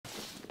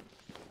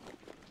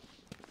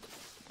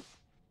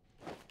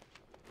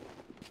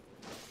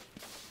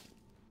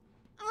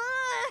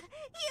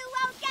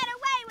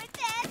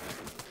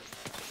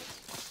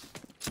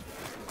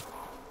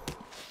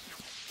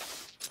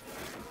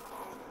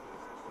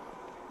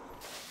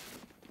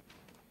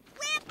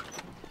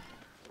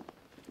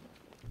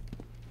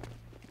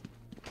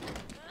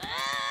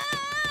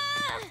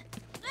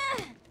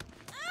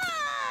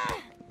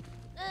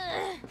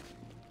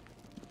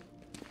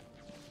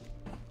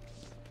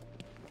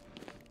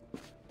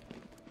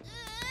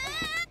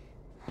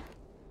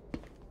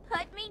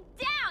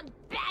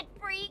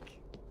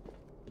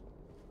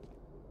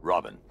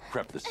Robin,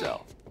 prep the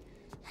cell.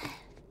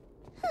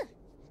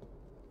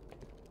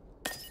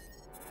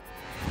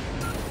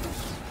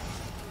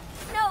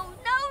 No,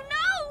 no,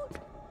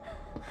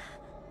 no!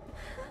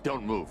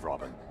 Don't move,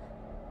 Robin.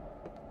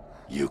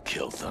 You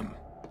killed them,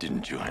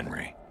 didn't you,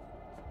 Henry?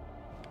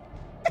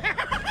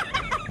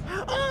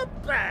 Oh,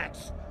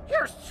 Bats!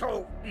 You're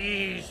so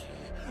easy.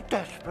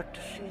 Desperate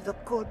to see the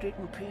good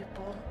in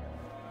people.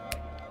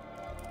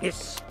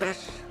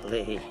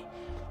 Especially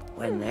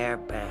when they're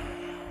bad.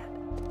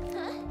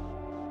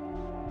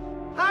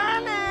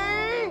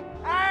 Honey!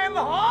 I'm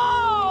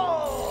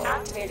home!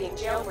 Activating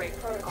jailbreak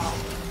protocol.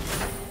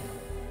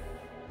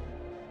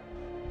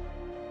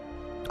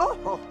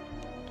 Oh!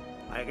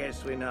 I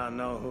guess we now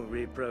know who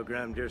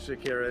reprogrammed your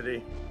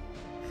security.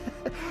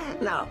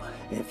 Now,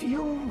 if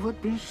you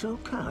would be so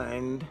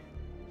kind,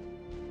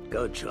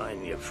 go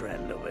join your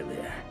friend over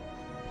there.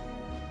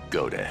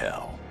 Go to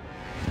hell.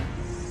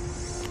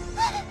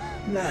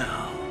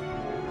 Now.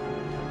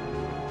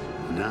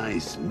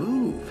 Nice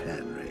move,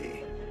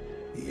 Henry.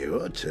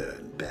 Your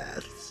turn,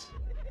 Bats.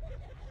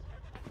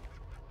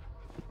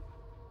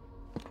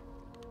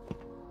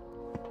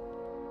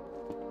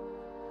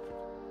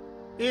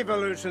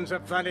 Evolution's a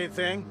funny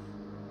thing.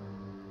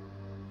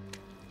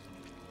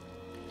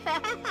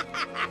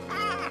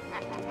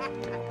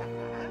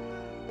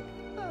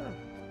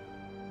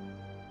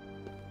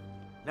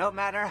 No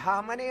matter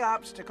how many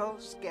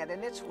obstacles get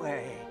in its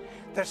way,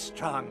 the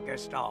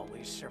strongest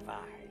always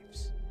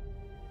survives.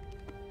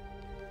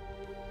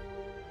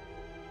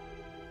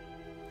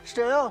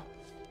 Still,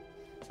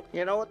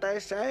 you know what they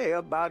say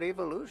about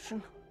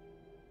evolution?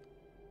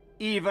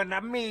 Even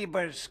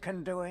amoebas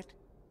can do it.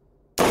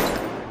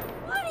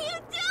 What are you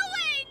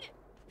doing?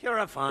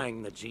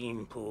 Purifying the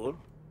gene pool.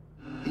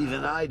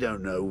 Even I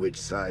don't know which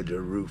side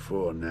to root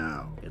for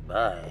now.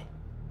 Goodbye.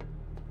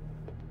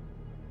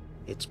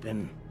 It's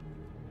been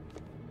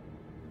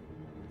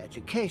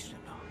educational.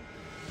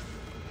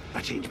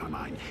 I changed my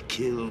mind.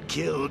 Kill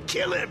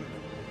him!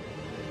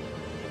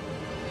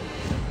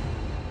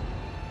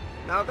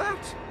 Now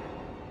that's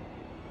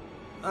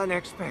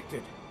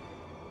unexpected.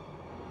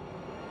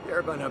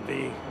 You're gonna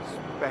be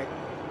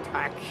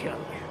spectacular.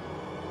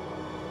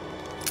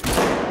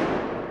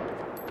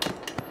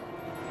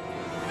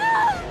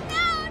 No,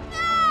 no,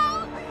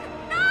 no!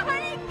 Not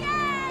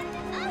again!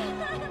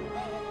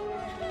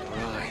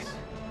 Right.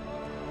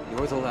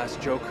 You're the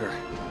last Joker.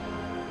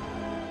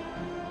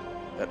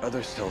 That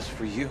other cell's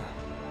for you.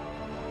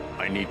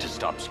 I need to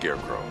stop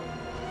Scarecrow.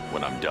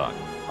 When I'm done,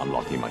 I'm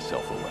locking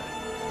myself away.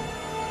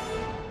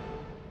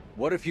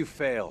 What if you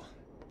fail?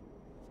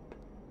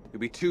 You'll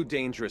be too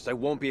dangerous. I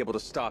won't be able to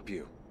stop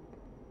you.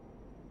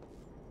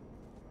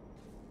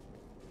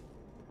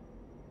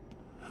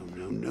 Oh,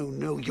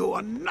 no,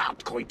 you're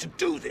not going to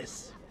do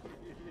this!